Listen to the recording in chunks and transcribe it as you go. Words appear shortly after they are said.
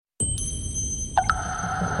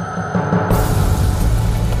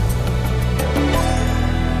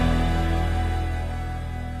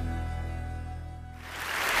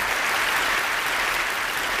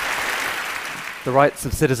the rights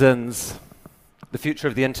of citizens, the future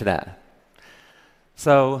of the internet.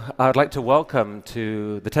 So I'd like to welcome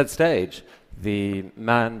to the TED stage the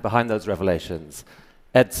man behind those revelations,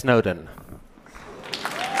 Ed Snowden.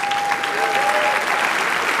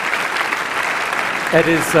 Ed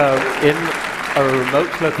is in a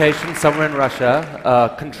remote location somewhere in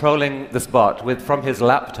Russia, controlling this bot from his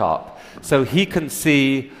laptop, so he can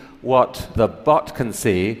see what the bot can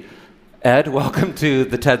see. Ed, welcome to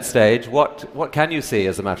the TED stage. What can you see,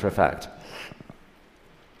 as a matter of fact?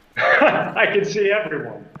 I can see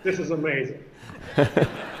everyone. This is amazing.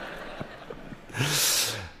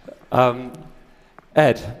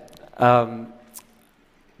 Ed,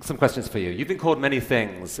 some questions for you. You've been called many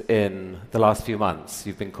things in the last few months.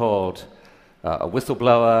 You've been called a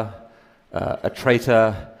whistleblower, a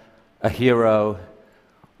traitor, a hero.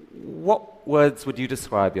 What words would you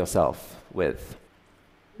describe yourself with?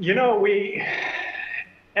 You know,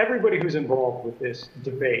 everybody who's involved with this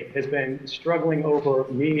debate has been struggling over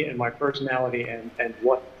me and my personality and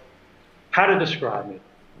how to describe me.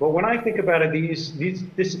 But when I think about it,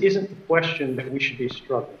 this isn't the question that we should be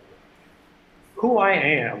struggling with. Who I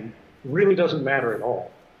am really doesn't matter at all.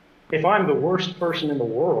 If I'm the worst person in the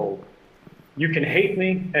world, you can hate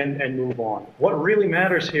me and move on. What really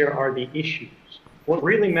matters here are the issues. What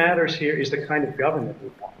really matters here is the kind of government we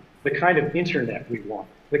want, the kind of internet we want,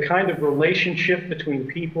 the kind of relationship between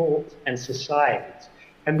people and societies.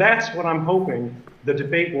 And that's what I'm hoping the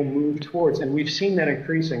debate will move towards, and we've seen that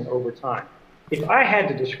increasing over time. If I had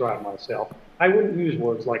to describe myself, I wouldn't use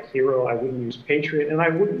words like hero, I wouldn't use patriot, and I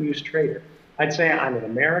wouldn't use traitor. I'd say I'm an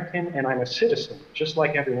American and I'm a citizen, just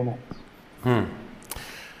like everyone else.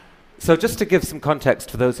 So just to give some context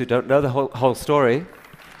for those who don't know the whole story,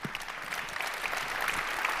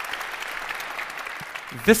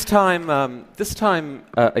 This time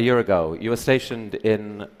a year ago, you were stationed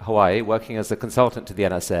in Hawaii, working as a consultant to the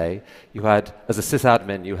NSA. You had, as a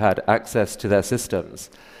sysadmin, you had access to their systems.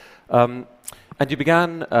 And you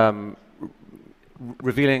began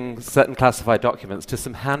revealing certain classified documents to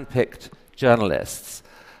some hand-picked journalists,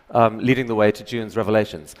 leading the way to June's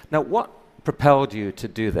revelations. Now, what propelled you to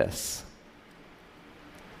do this?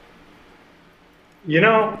 You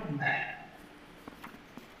know,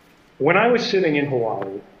 when I was sitting in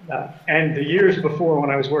Hawaii, and the years before when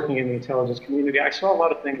I was working in the intelligence community, I saw a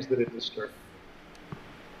lot of things that had disturbed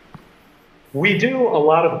me. We do a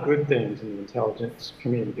lot of good things in the intelligence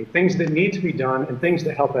community, things that need to be done and things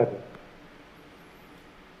that help everyone.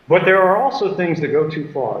 But there are also things that go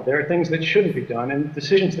too far. There are things that shouldn't be done and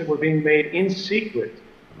decisions that were being made in secret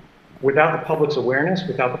without the public's awareness,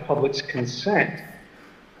 without the public's consent,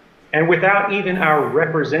 and without even our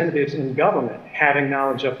representatives in government having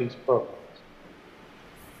knowledge of these programs.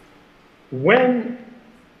 When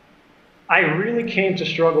I really came to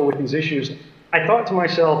struggle with these issues, I thought to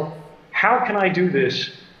myself, how can I do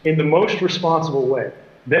this in the most responsible way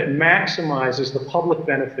that maximizes the public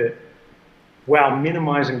benefit while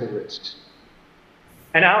minimizing the risks?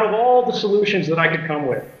 And out of all the solutions that I could come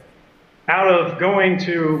with, out of going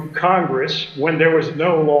to Congress when there was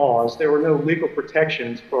no laws, there were no legal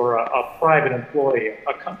protections for a private employee,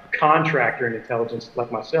 a contractor in intelligence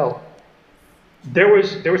like myself, there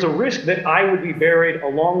was a risk that I would be buried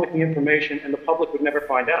along with the information and the public would never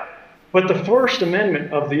find out. But the First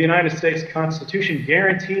Amendment of the United States Constitution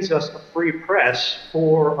guarantees us a free press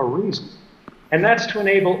for a reason. And that's to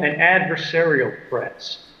enable an adversarial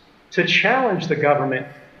press, to challenge the government,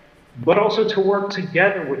 but also to work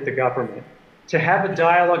together with the government, to have a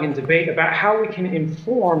dialogue and debate about how we can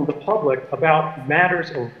inform the public about matters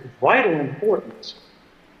of vital importance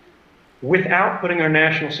without putting our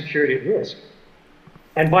national security at risk.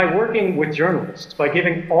 And by working with journalists, by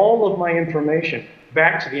giving all of my information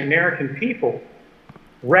back to the American people,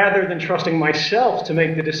 rather than trusting myself to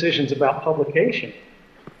make the decisions about publication,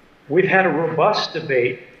 we've had a robust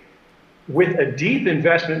debate with a deep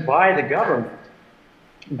investment by the government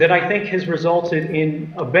that I think has resulted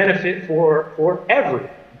in a benefit for everyone.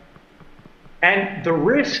 And the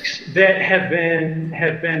risks that have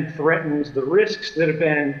been threatened, the risks that have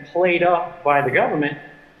been played up by the government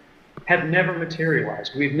have never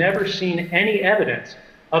materialized. We've never seen any evidence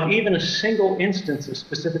of even a single instance of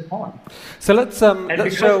specific harm. So let's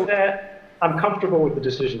because of that, I'm comfortable with the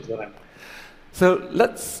decisions that I make. So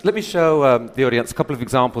let me show the audience a couple of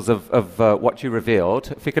examples of what you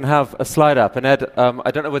revealed. If we can have a slide up. And Ed, I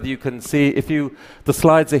don't know whether you can see, the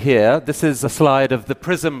slides are here. This is a slide of the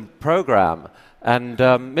PRISM program. And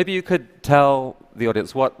maybe you could tell the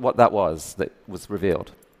audience what that was that was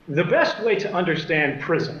revealed. The best way to understand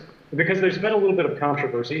PRISM, because there's been a little bit of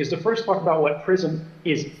controversy, is to first talk about what PRISM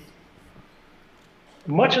isn't.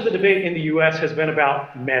 Much of the debate in the US has been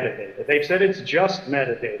about metadata. They've said it's just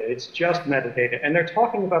metadata, it's just metadata, and they're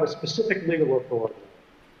talking about a specific legal authority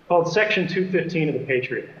called Section 215 of the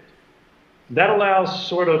Patriot Act. That allows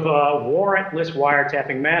sort of warrantless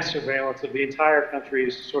wiretapping, mass surveillance of the entire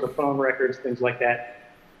country's sort of phone records, things like that.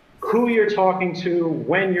 Who you're talking to,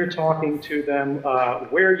 when you're talking to them,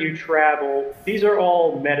 where you travel, these are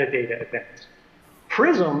all metadata events.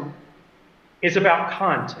 PRISM is about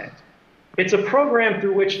content. It's a program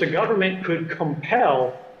through which the government could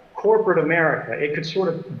compel corporate America. It could sort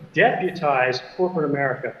of deputize corporate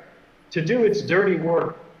America to do its dirty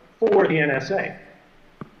work for the NSA.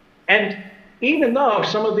 And even though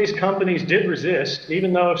some of these companies did resist,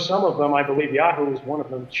 even though some of them, I believe Yahoo was one of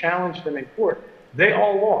them, challenged them in court, they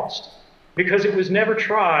all lost because it was never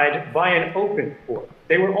tried by an open court.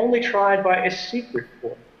 They were only tried by a secret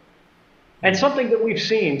court. And something that we've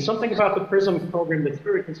seen, something about the PRISM program that's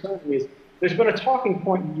very concerning me is there's been a talking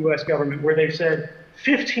point in the US government where they've said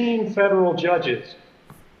 15 federal judges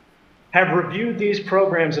have reviewed these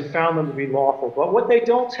programs and found them to be lawful. But what they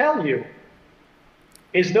don't tell you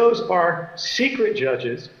is those are secret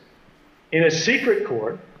judges in a secret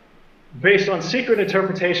court based on secret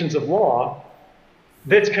interpretations of law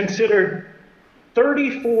that's considered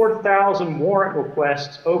 34,000 warrant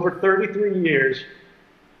requests over 33 years,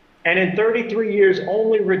 and in 33 years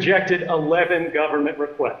only rejected 11 government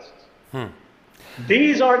requests.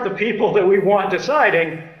 These aren't the people that we want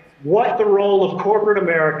deciding what the role of corporate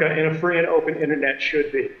America in a free and open internet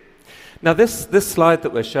should be. Now this slide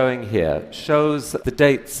that we're showing here shows the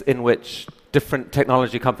dates in which different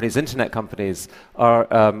technology companies, internet companies, are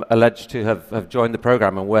alleged to have joined the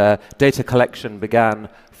program and where data collection began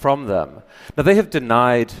from them. Now they have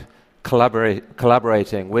denied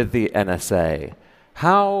collaborating with the NSA.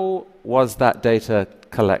 How was that data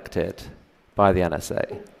collected by the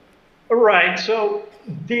NSA? Right, so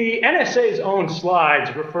the NSA's own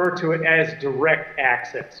slides refer to it as direct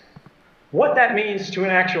access. What that means to an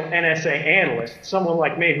actual NSA analyst, someone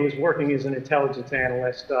like me who is working as an intelligence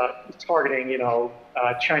analyst, targeting,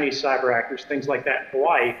 Chinese cyber actors, things like that in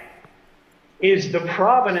Hawaii, is the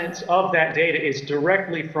provenance of that data is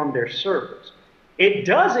directly from their servers. It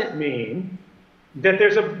doesn't mean that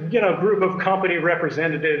there's a group of company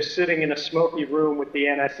representatives sitting in a smoky room with the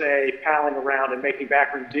NSA, palling around and making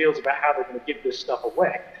backroom deals about how they're going to give this stuff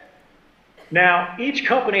away. Now, each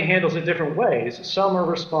company handles it different ways. Some are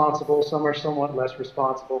responsible, some are somewhat less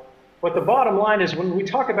responsible. But the bottom line is when we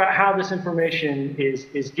talk about how this information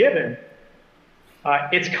is given,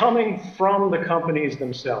 it's coming from the companies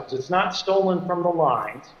themselves. It's not stolen from the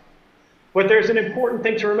lines. But there's an important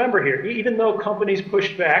thing to remember here. Even though companies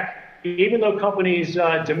pushed back, even though companies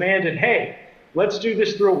demanded, hey, let's do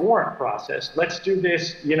this through a warrant process. Let's do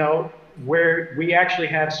this, where we actually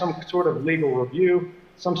have some sort of legal review,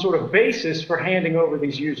 some sort of basis for handing over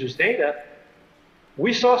these users' data.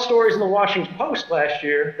 We saw stories in the Washington Post last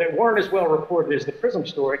year that weren't as well reported as the PRISM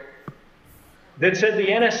story that said the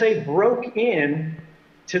NSA broke in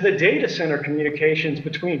to the data center communications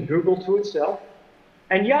between Google to itself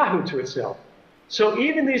and Yahoo to itself. So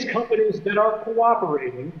even these companies that are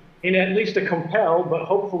cooperating in at least a compelled but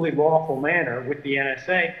hopefully lawful manner with the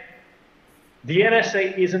NSA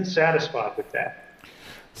isn't satisfied with that.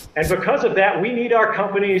 And because of that, we need our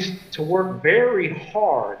companies to work very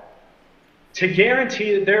hard to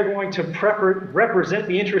guarantee that they're going to represent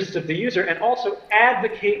the interests of the user and also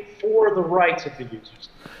advocate for the rights of the users.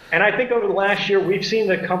 And I think over the last year, we've seen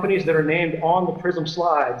the companies that are named on the PRISM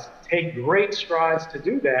slides take great strides to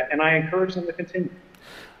do that, and I encourage them to continue.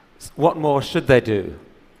 What more should they do?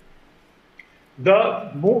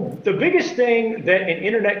 The biggest thing that an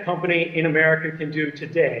internet company in America can do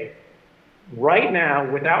today, right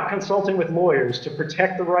now, without consulting with lawyers to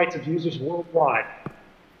protect the rights of users worldwide,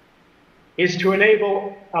 is to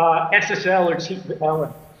enable SSL or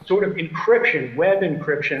TLS, sort of encryption, web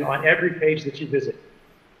encryption on every page that you visit.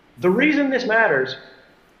 The reason this matters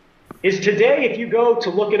is today, if you go to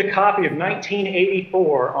look at a copy of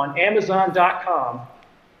 1984 on Amazon.com,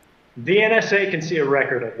 the NSA can see a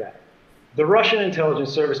record of that. The Russian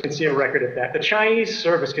intelligence service can see a record of that. The Chinese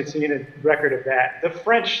service can see a record of that. The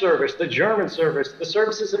French service, the German service, the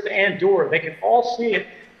services of Andorra, they can all see it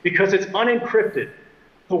because it's unencrypted.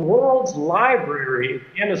 The world's library is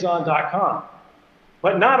Amazon.com.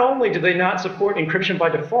 But not only do they not support encryption by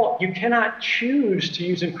default, you cannot choose to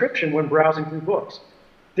use encryption when browsing through books.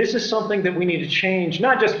 This is something that we need to change,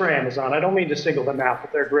 not just for Amazon. I don't mean to single them out,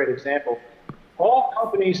 but they're a great example. All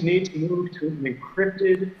companies need to move to an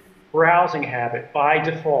encrypted browsing habit by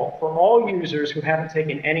default for all users who haven't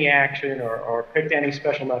taken any action or picked any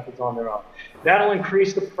special methods on their own. That'll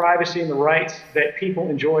increase the privacy and the rights that people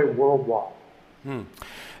enjoy worldwide.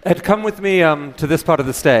 Ed, come with me to this part of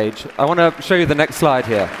the stage. I want to show you the next slide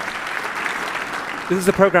here. This is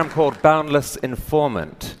a program called Boundless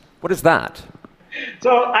Informant. What is that?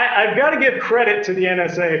 So I've got to give credit to the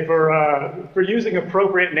NSA for using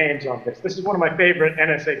appropriate names on this. This is one of my favorite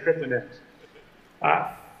NSA cryptonyms.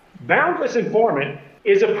 Boundless Informant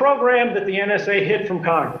is a program that the NSA hid from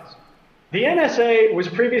Congress. The NSA was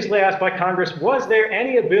previously asked by Congress, was there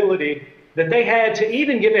any ability that they had to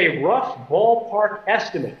even give a rough ballpark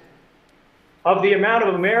estimate of the amount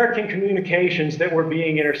of American communications that were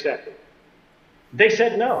being intercepted? They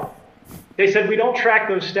said no. They said we don't track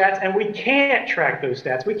those stats, and we can't track those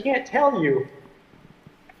stats. We can't tell you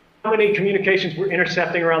how many communications we're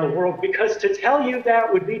intercepting around the world, because to tell you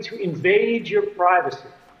that would be to invade your privacy.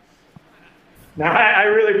 Now, I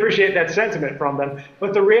really appreciate that sentiment from them,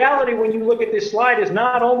 but the reality when you look at this slide is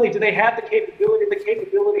not only do they have the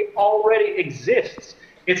capability already exists.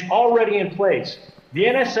 It's already in place. The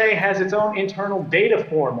NSA has its own internal data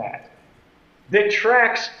format that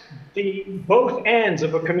tracks both ends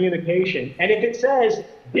of a communication. And if it says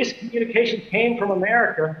this communication came from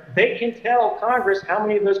America, they can tell Congress how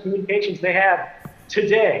many of those communications they have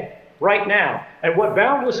today, right now. And what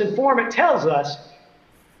Boundless Informant tells us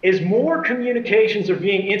is more communications are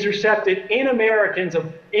being intercepted in America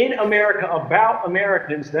about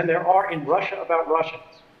Americans than there are in Russia about Russians.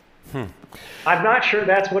 I'm not sure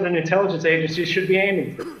that's what an intelligence agency should be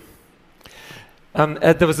aiming for.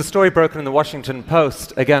 Ed, there was a story broken in the Washington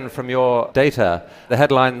Post, again from your data. The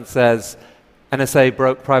headline says, NSA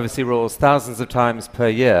broke privacy rules thousands of times per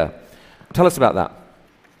year. Tell us about that.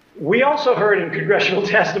 We also heard in congressional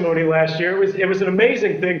testimony last year, it was an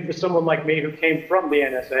amazing thing for someone like me who came from the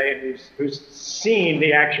NSA and who's seen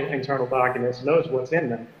the actual internal documents, knows what's in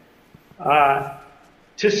them,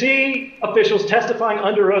 to see officials testifying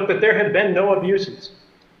under oath that there have been no abuses,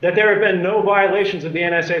 that there have been no violations of the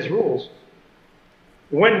NSA's rules,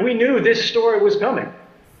 when we knew this story was coming.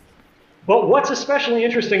 But what's especially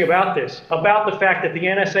interesting about this, about the fact that the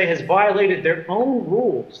NSA has violated their own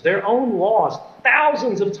rules, their own laws,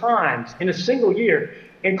 thousands of times in a single year,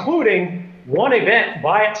 including one event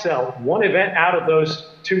by itself, one event out of those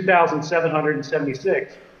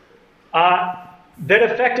 2,776, that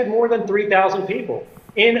affected more than 3,000 people.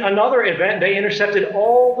 In another event, they intercepted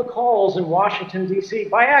all the calls in Washington, D.C.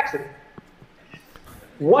 by accident.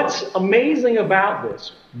 What's amazing about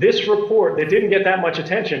this report that didn't get that much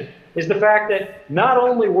attention, is the fact that not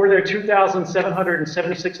only were there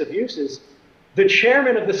 2,776 abuses, the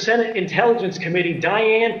chairman of the Senate Intelligence Committee,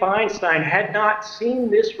 Dianne Feinstein, had not seen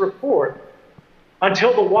this report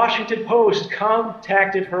until the Washington Post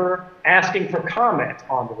contacted her asking for comment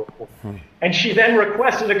on the report. And she then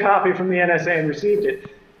requested a copy from the NSA and received it,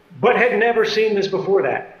 but had never seen this before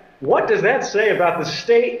that. What does that say about the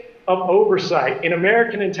state of oversight in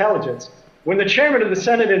American intelligence when the chairman of the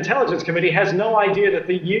Senate Intelligence Committee has no idea that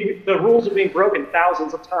the rules are being broken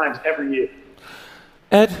thousands of times every year?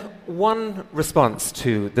 Ed, one response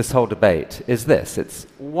to this whole debate is this. It's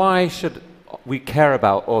why should we care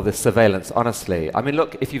about all this surveillance, honestly? I mean,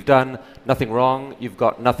 look, if you've done nothing wrong, you've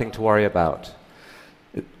got nothing to worry about.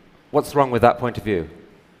 What's wrong with that point of view?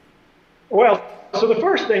 Well, so the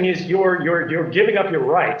first thing is you're giving up your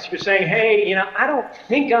rights. You're saying, hey, I don't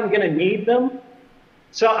think I'm going to need them.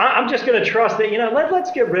 So I'm just going to trust that,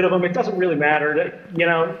 let's get rid of them. It doesn't really matter.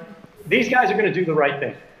 These guys are going to do the right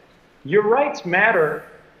thing. Your rights matter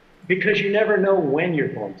because you never know when you're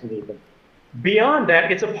going to need them. Beyond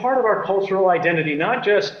that, it's a part of our cultural identity, not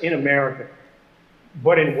just in America,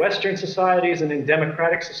 but in Western societies and in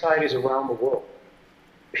democratic societies around the world.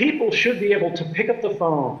 People should be able to pick up the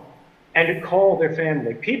phone and to call their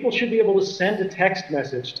family. People should be able to send a text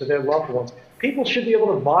message to their loved ones. People should be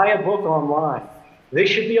able to buy a book online. They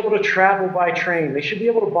should be able to travel by train. They should be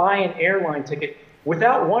able to buy an airline ticket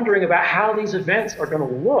without wondering about how these events are going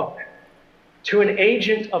to look to an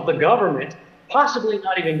agent of the government, possibly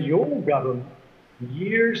not even your government,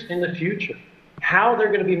 years in the future. How they're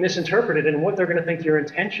going to be misinterpreted and what they're going to think your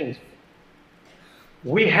intentions are.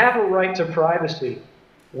 We have a right to privacy.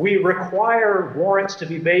 We require warrants to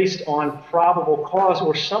be based on probable cause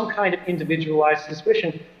or some kind of individualized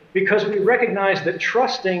suspicion because we recognize that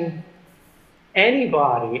trusting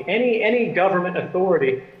anybody, any government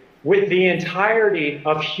authority with the entirety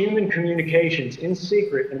of human communications in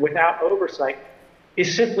secret and without oversight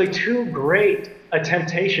is simply too great a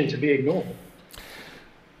temptation to be ignored.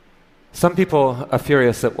 Some people are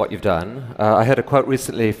furious at what you've done. I heard a quote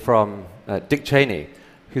recently from Dick Cheney,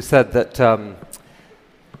 who said that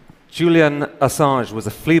Julian Assange was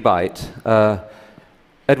a flea bite.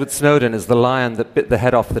 Edward Snowden is the lion that bit the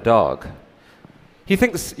head off the dog. He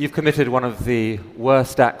thinks you've committed one of the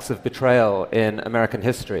worst acts of betrayal in American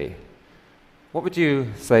history. What would you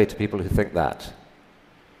say to people who think that?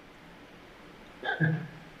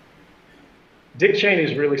 Dick Cheney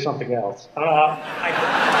is really something else.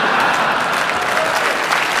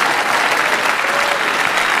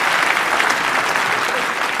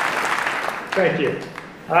 Thank you.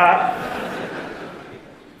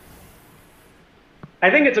 I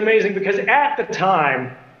think it's amazing because at the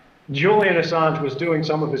time, Julian Assange was doing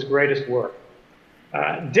some of his greatest work.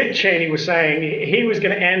 Dick Cheney was saying he was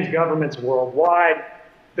going to end governments worldwide.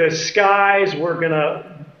 The skies were going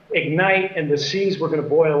to ignite and the seas were going to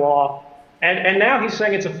boil off. And now he's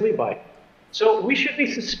saying it's a flea bite. So we should be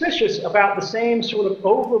suspicious about the same sort of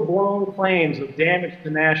overblown claims of damage to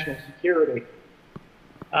national security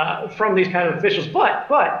from these kind of officials. But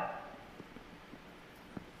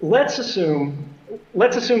let's assume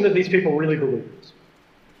that these people really believe this.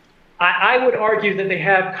 I would argue that they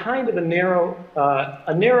have kind of a narrow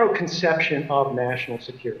conception of national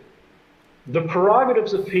security. The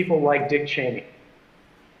prerogatives of people like Dick Cheney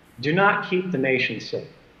do not keep the nation safe.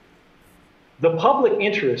 The public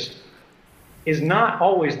interest is not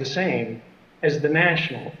always the same as the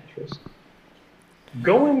national interest.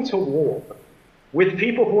 Going to war with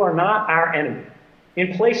people who are not our enemy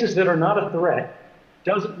in places that are not a threat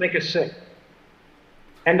doesn't make us safe.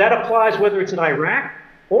 And that applies whether it's in Iraq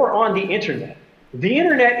or on the internet. The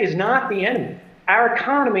internet is not the enemy. Our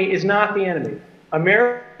economy is not the enemy.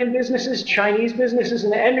 American businesses, Chinese businesses,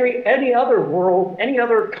 and any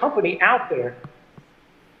other company out there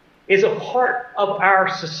is a part of our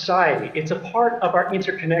society. It's a part of our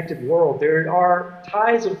interconnected world. There are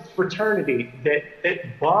ties of fraternity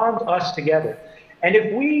that bond us together. And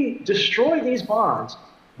if we destroy these bonds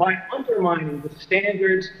by undermining the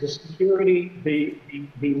standards, the security,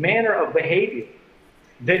 the manner of behavior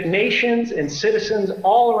that nations and citizens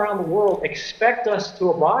all around the world expect us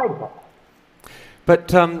to abide by.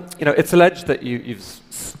 But it's alleged that you've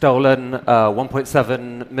stolen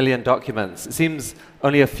 1.7 million documents. It seems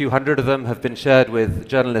only a few hundred of them have been shared with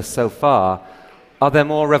journalists so far. Are there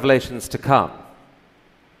more revelations to come?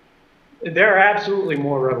 There are absolutely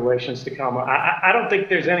more revelations to come. I don't think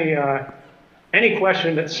there's any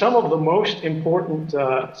question that some of the most important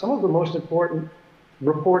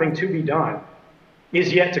reporting to be done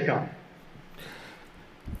is yet to come.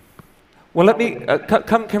 Well, let me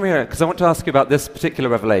come here, because I want to ask you about this particular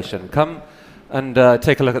revelation. Come and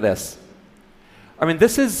take a look at this. I mean,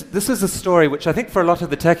 this is a story which I think for a lot of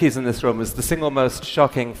the techies in this room is the single most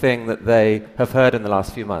shocking thing that they have heard in the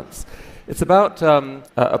last few months. It's about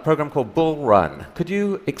a program called Bull Run. Could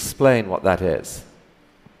you explain what that is?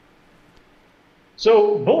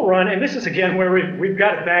 So Bull Run, and this is again where we've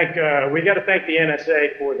got to thank the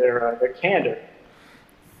NSA for their candor.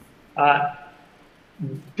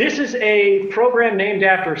 This is a program named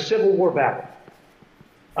after a Civil War battle.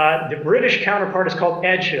 The British counterpart is called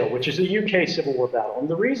Edgehill, which is a UK Civil War battle. And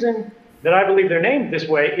the reason that I believe they're named this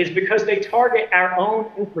way is because they target our own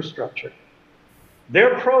infrastructure.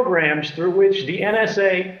 They're programs through which the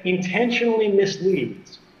NSA intentionally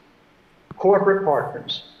misleads corporate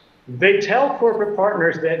partners. They tell corporate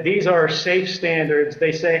partners that these are safe standards.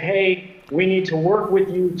 They say, hey, we need to work with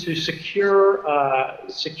you to secure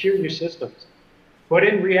your systems. But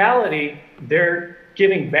in reality, they're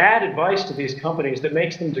giving bad advice to these companies that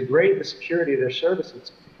makes them degrade the security of their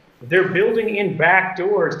services. They're building in back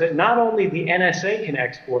doors that not only the NSA can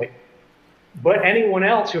exploit, but anyone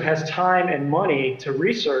else who has time and money to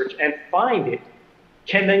research and find it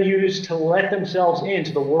can then use to let themselves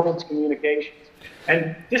into the world's communications.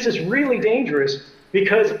 And this is really dangerous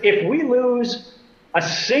because if we lose a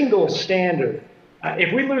single standard,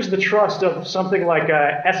 if we lose the trust of something like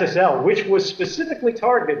SSL, which was specifically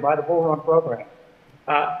targeted by the Bull Run program,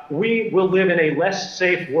 we will live in a less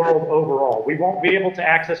safe world overall. We won't be able to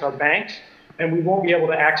access our banks, and we won't be able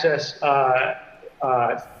to access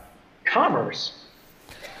commerce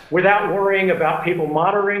without worrying about people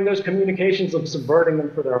monitoring those communications and subverting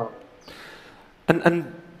them for their own.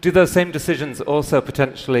 And do those same decisions also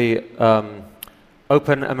potentially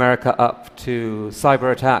open America up to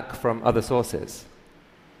cyber attack from other sources?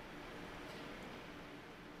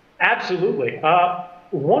 Absolutely.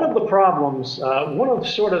 One of the problems, one of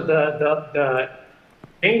sort of the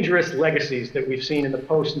dangerous legacies that we've seen in the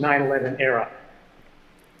post-9/11 era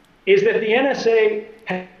is that the NSA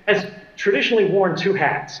has traditionally worn two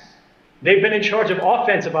hats. They've been in charge of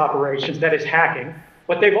offensive operations, that is hacking,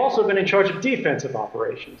 but they've also been in charge of defensive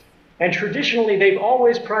operations. And traditionally, they've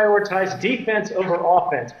always prioritized defense over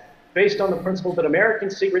offense, based on the principle that American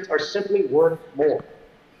secrets are simply worth more.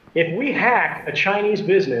 If we hack a Chinese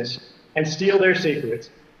business and steal their secrets,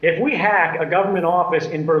 if we hack a government office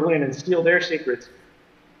in Berlin and steal their secrets,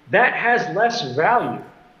 that has less value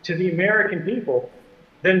to the American people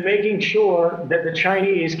than making sure that the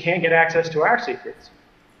Chinese can't get access to our secrets.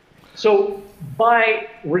 So by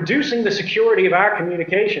reducing the security of our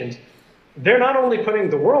communications, they're not only putting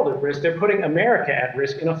the world at risk, they're putting America at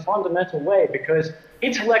risk in a fundamental way, because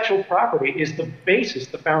intellectual property is the basis,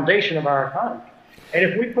 the foundation of our economy. And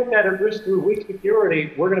if we put that at risk through weak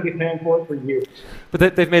security, we're going to be paying for it for years.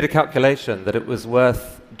 But they've made a calculation that it was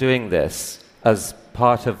worth doing this as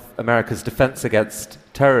part of America's defense against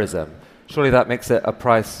terrorism. Surely that makes it a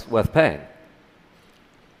price worth paying.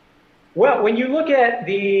 Well, when you look at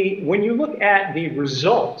the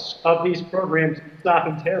results of these programs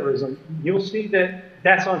stopping terrorism, you'll see that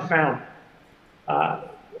that's unfounded.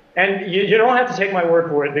 And you don't have to take my word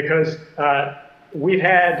for it, because we've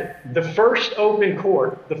had the first open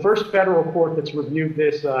court, the first federal court that's reviewed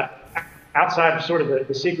this outside of sort of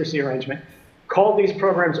the secrecy arrangement, called these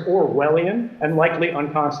programs Orwellian and likely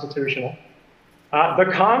unconstitutional. The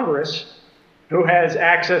Congress, who has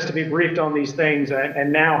access to be briefed on these things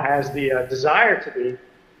and now has the desire to be,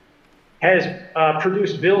 has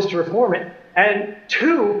produced bills to reform it. And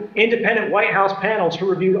 2 independent White House panels who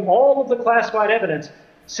reviewed all of the classified evidence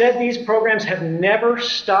said these programs have never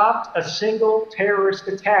stopped a single terrorist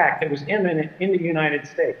attack that was imminent in the United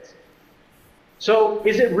States. So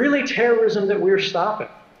is it really terrorism that we're stopping?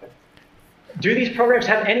 Do these programs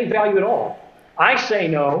have any value at all? I say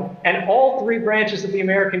no, and all 3 branches of the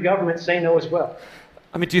American government say no as well.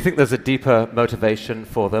 I mean, do you think there's a deeper motivation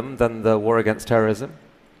for them than the war against terrorism?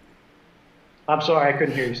 I'm sorry, I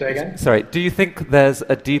couldn't hear you. Say again? Sorry, do you think there's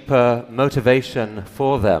a deeper motivation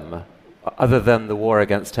for them other than the war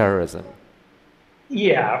against terrorism?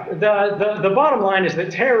 Yeah, the bottom line is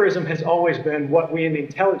that terrorism has always been what we in the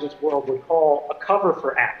intelligence world would call a cover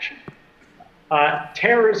for action.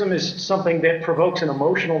 Terrorism is something that provokes an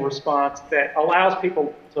emotional response that allows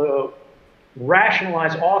people to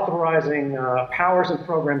rationalize authorizing powers and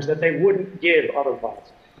programs that they wouldn't give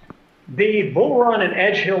otherwise. The Bull Run and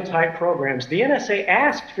Edge Hill type programs, the NSA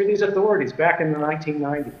asked for these authorities back in the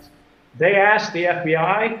 1990s. They asked the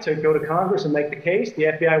FBI to go to Congress and make the case. The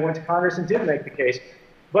FBI went to Congress and did make the case.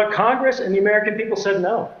 But Congress and the American people said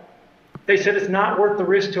no. They said it's not worth the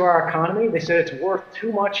risk to our economy. They said it's worth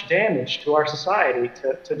too much damage to our society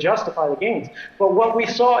to justify the gains. But what we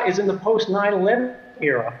saw is in the post-9/11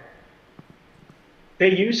 era,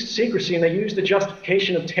 they used secrecy and they used the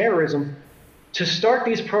justification of terrorism to start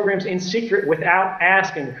these programs in secret without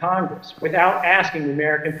asking Congress, without asking the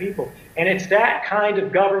American people. And it's that kind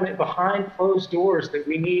of government behind closed doors that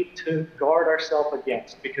we need to guard ourselves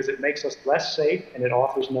against, because it makes us less safe and it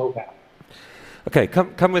offers no value. Okay,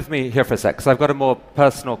 come with me here for a sec, because I've got a more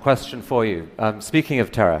personal question for you. Speaking of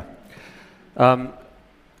terror,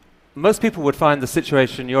 most people would find the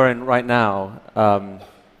situation you're in right now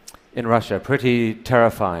in Russia pretty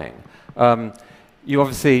terrifying. You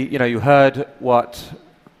obviously, you heard what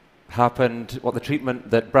happened, what the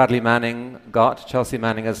treatment that Bradley Manning got, Chelsea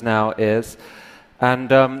Manning as now is. And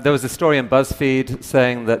there was a story in BuzzFeed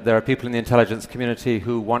saying that there are people in the intelligence community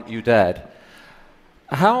who want you dead.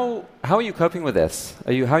 How are you coping with this?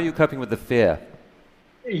 How are you coping with the fear?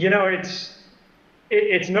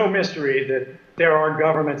 It's no mystery that there are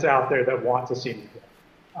governments out there that want to see me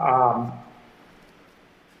dead.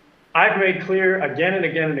 I've made clear again and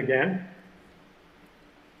again and again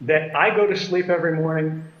that I go to sleep every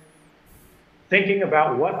morning thinking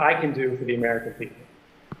about what I can do for the American people.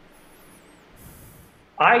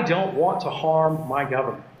 I don't want to harm my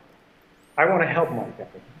government. I want to help my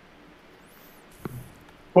government.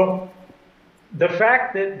 But the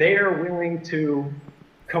fact that they are willing to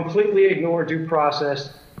completely ignore due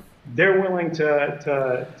process, they're willing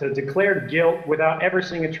to declare guilt without ever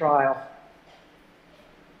seeing a trial,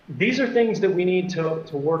 these are things that we need to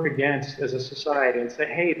work against as a society and say,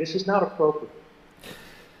 hey, this is not appropriate.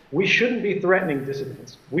 We shouldn't be threatening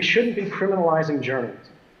dissidents. We shouldn't be criminalizing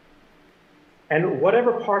journalism. And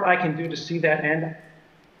whatever part I can do to see that end,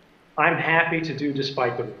 I'm happy to do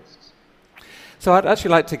despite the risks. So I'd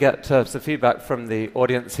actually like to get some feedback from the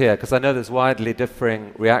audience here, because I know there's widely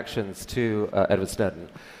differing reactions to Edward Snowden.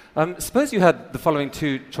 Suppose you had the following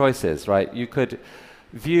 2 choices, right? You could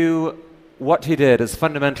view what he did as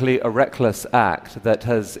fundamentally a reckless act that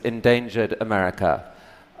has endangered America,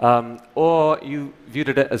 or you viewed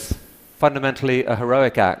it as fundamentally a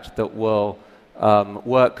heroic act that will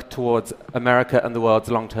work towards America and the world's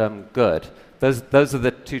long-term good. Those are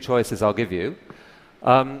the two choices I'll give you.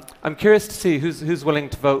 I'm curious to see who's willing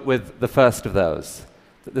to vote with the first of those,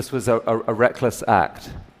 that this was a reckless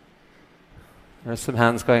act. There's some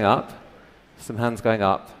hands going up. Some hands going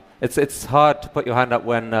up. It's hard to put your hand up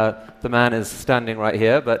when the man is standing right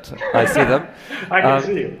here, but I see them. I can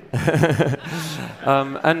see you.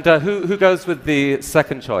 And who goes with the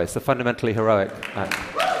second choice, the fundamentally heroic act?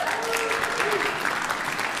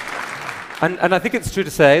 And I think it's true to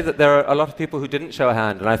say that there are a lot of people who didn't show a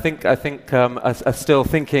hand, and I think are still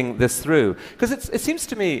thinking this through. Because it seems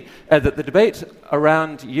to me that the debate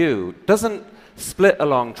around you doesn't split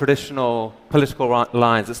along traditional political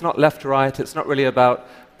lines. It's not left to right. It's not really about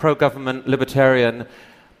pro-government, libertarian,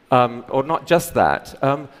 or not just that.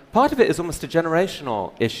 Part of it is almost a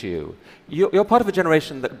generational issue. You're part of a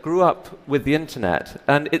generation that grew up with the internet,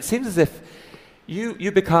 and it seems as if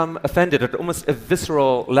you become offended at almost a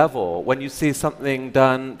visceral level when you see something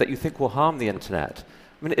done that you think will harm the internet.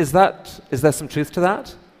 I mean, is there some truth to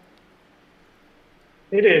that?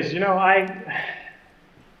 It is.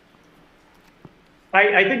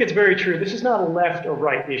 I think it's very true. This is not a left or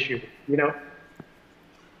right issue.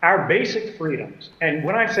 Our basic freedoms, and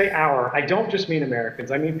when I say our, I don't just mean Americans,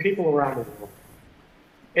 I mean people around the world.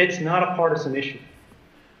 It's not a partisan issue.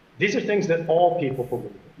 These are things that all people believe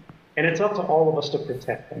in, and it's up to all of us to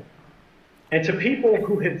protect them. And to people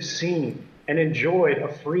who have seen and enjoyed a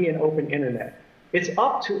free and open internet, it's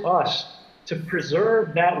up to us to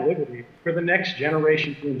preserve that liberty for the next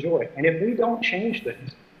generation to enjoy. And if we don't change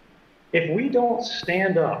things, if we don't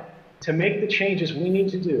stand up to make the changes we need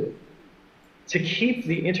to do to keep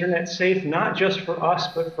the internet safe, not just for us,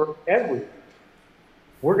 but for everyone,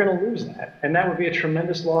 we're going to lose that. And that would be a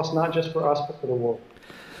tremendous loss, not just for us, but for the world.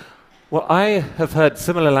 Well, I have heard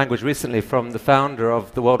similar language recently from the founder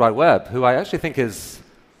of the World Wide Web, who I actually think is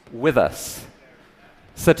with us,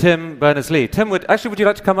 Sir Tim Berners-Lee. Tim, would you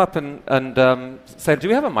like to come up and say, do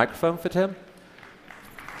we have a microphone for Tim?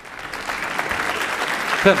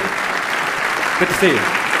 Tim, good to see you.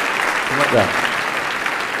 Come up there.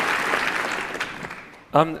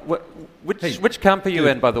 Which camp are you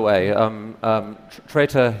in, by the way?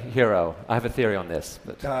 Traitor, hero? I have a theory on this.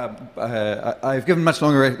 I've given much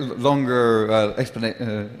longer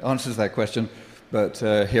answers to that question, but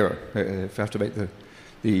hero, if I have to make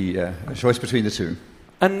the choice between the two.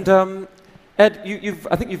 And Ed,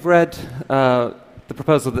 I think you've read the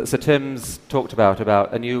proposal that Sir Tim's talked about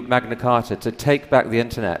a new Magna Carta to take back the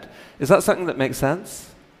internet. Is that something that makes sense?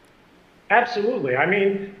 Absolutely. I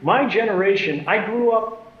mean, my generation, I grew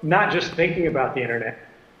up not just thinking about the internet,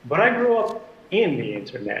 but I grew up in the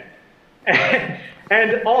internet.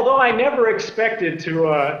 And although I never expected to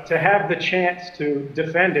have the chance to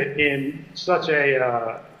defend it in such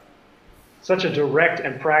a direct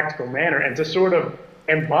and practical manner, and to sort of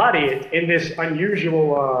embody it in this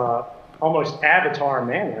unusual, almost avatar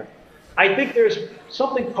manner, I think there's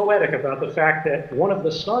something poetic about the fact that one of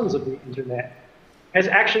the sons of the internet has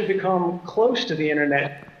actually become close to the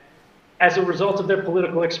internet as a result of their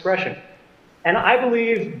political expression. And I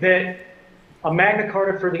believe that a Magna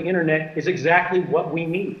Carta for the internet is exactly what we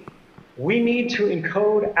need. We need to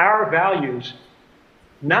encode our values,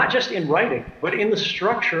 not just in writing, but in the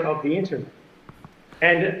structure of the internet.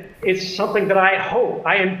 And it's something that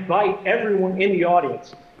I invite everyone in the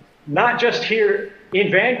audience, not just here in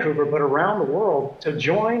Vancouver, but around the world, to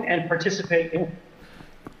join and participate in.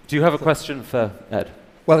 Do you have a question for Ed?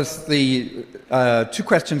 Well, it's the two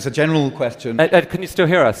questions, a general question. Ed, can you still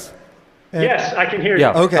hear us? Yes, I can hear you.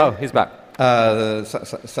 Yeah. Okay. Oh, he's back.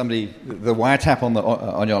 Somebody, the wiretap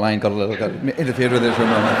on your line got interfered with it for a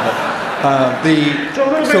moment. It's a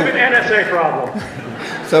little bit of an NSA problem.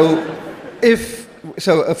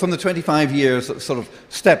 So from the 25 years, sort of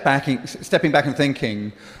stepping back and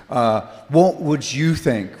thinking, what would you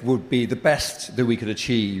think would be the best that we could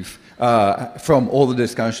achieve from all the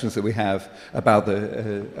discussions that we have about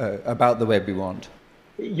the web we want?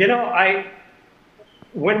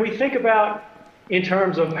 When we think about in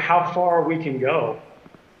terms of how far we can go,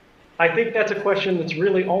 I think that's a question that's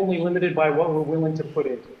really only limited by what we're willing to put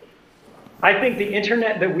into it. I think the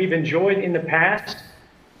internet that we've enjoyed in the past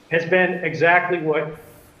has been exactly what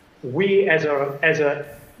we as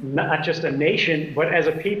a not just a nation, but as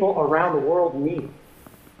a people around the world need.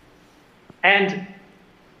 And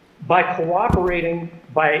by cooperating,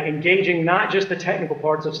 by engaging not just the technical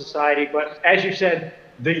parts of society, but as you said,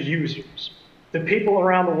 the users, the people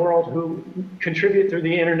around the world who contribute through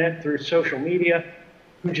the internet, through social media,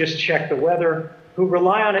 who just check the weather, who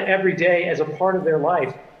rely on it every day as a part of their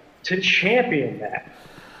life, to champion that.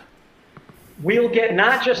 We'll get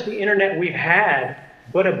not just the internet we've had,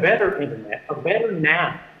 but a better internet, a better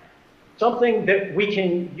now. something that we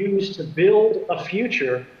can use to build a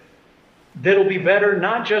future that'll be better,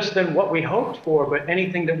 not just than what we hoped for, but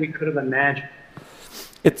anything that we could have imagined.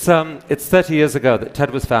 It's 30 years ago that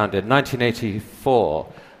TED was founded, 1984.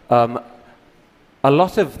 A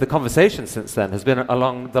lot of the conversation since then has been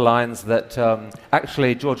along the lines that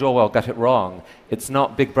actually George Orwell got it wrong. It's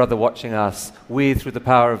not Big Brother watching us. We, through the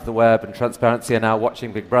power of the web and transparency, are now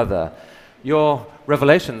watching Big Brother. Your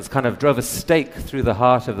revelations kind of drove a stake through the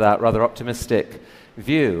heart of that rather optimistic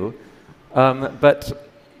view. But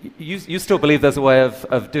you still believe there's a way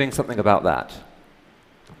of doing something about that.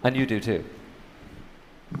 And you do too.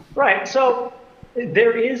 Right. So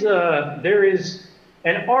there is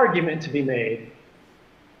an argument to be made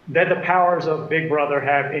that the powers of Big Brother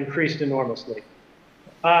have increased enormously.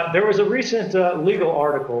 There was a recent legal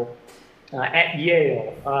article at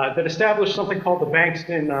Yale that established something called the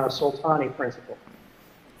Bankston-Soltani principle,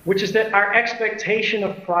 which is that our expectation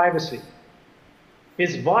of privacy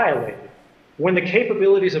is violated when the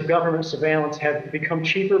capabilities of government surveillance have become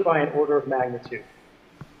cheaper by an order of magnitude.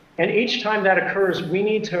 And each time that occurs, we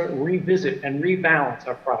need to revisit and rebalance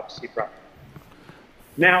our privacy problem.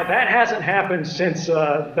 Now, that hasn't happened since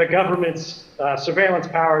the government's surveillance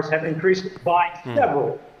powers have increased by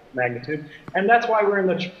several magnitude, and that's why we're in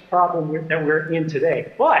the problem that we're in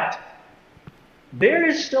today. But there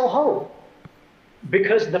is still hope,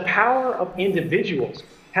 because the power of individuals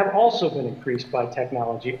have also been increased by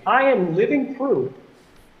technology. I am living proof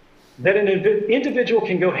that an individual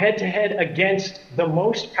can go head-to-head against the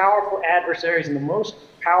most powerful adversaries and the most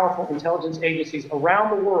powerful intelligence agencies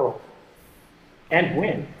around the world and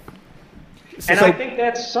win. And I think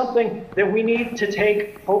that's something that we need to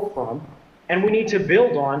take hope from, and we need to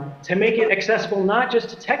build on to make it accessible not just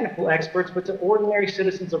to technical experts, but to ordinary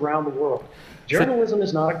citizens around the world. Journalism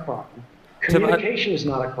is not a crime. Communication is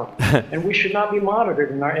not a crime. And we should not be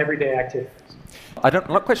monitored in our everyday activities. I'm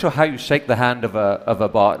not quite sure how you shake the hand of a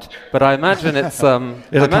bot, but I imagine it's...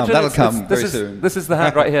 That'll come very soon. This is the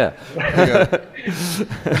hand right here.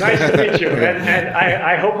 Nice to meet you, and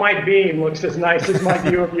I hope my beam looks as nice as my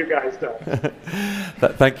view of you guys does.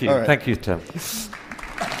 Thank you. Right. Thank you, Tim.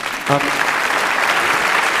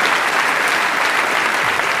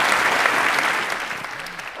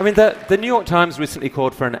 I mean, the New York Times recently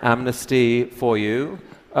called for an amnesty for you.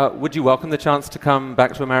 Would you welcome the chance to come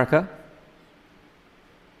back to America?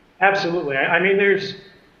 Absolutely. I mean, there's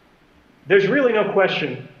really no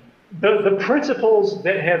question. The principles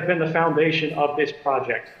that have been the foundation of this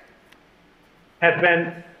project have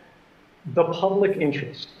been the public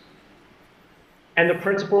interest and the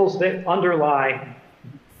principles that underlie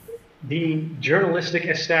the journalistic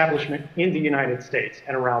establishment in the United States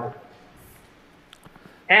and around the world.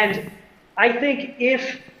 And I think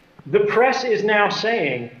if the press is now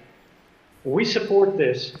saying, we support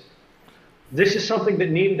this, this is something that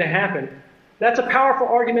needed to happen, that's a powerful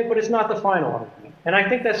argument, but it's not the final argument. And I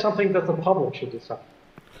think that's something that the public should decide.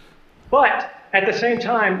 But at the same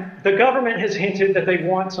time, the government has hinted that they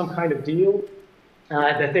want some kind of deal,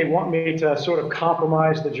 that they want me to sort of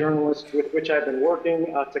compromise the journalists with which I've been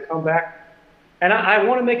working to come back. And I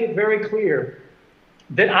want to make it very clear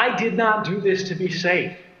that I did not do this to be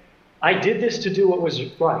safe. I did this to do what was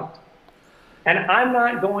right. And I'm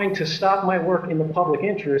not going to stop my work in the public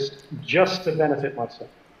interest just to benefit myself.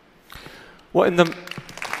 Well, in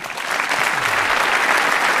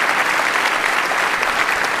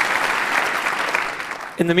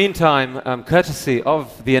the meantime, courtesy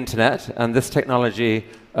of the internet and this technology,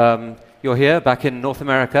 you're here back in North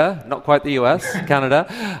America, not quite the US, Canada,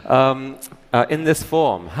 in this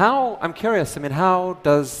form. I'm curious, I mean, how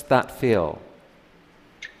does that feel?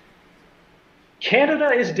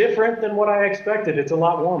 Canada is different than what I expected. It's a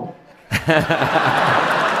lot warmer.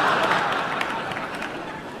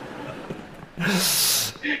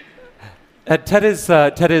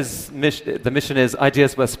 The mission is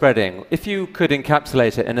ideas worth spreading. If you could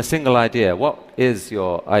encapsulate it in a single idea, what is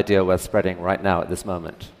your idea worth spreading right now at this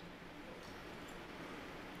moment?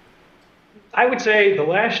 I would say the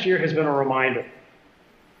last year has been a reminder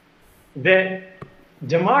that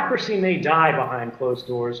democracy may die behind closed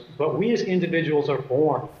doors, but we as individuals are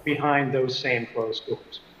born behind those same closed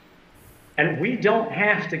doors. And we don't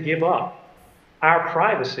have to give up our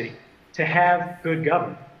privacy to have good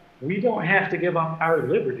government. We don't have to give up our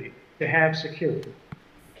liberty to have security.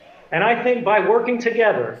 And I think by working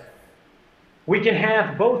together, we can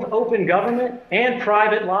have both open government and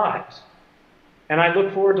private lives. And I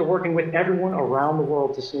look forward to working with everyone around the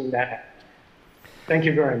world to seeing that happen. Thank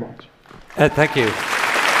you very much. Thank you.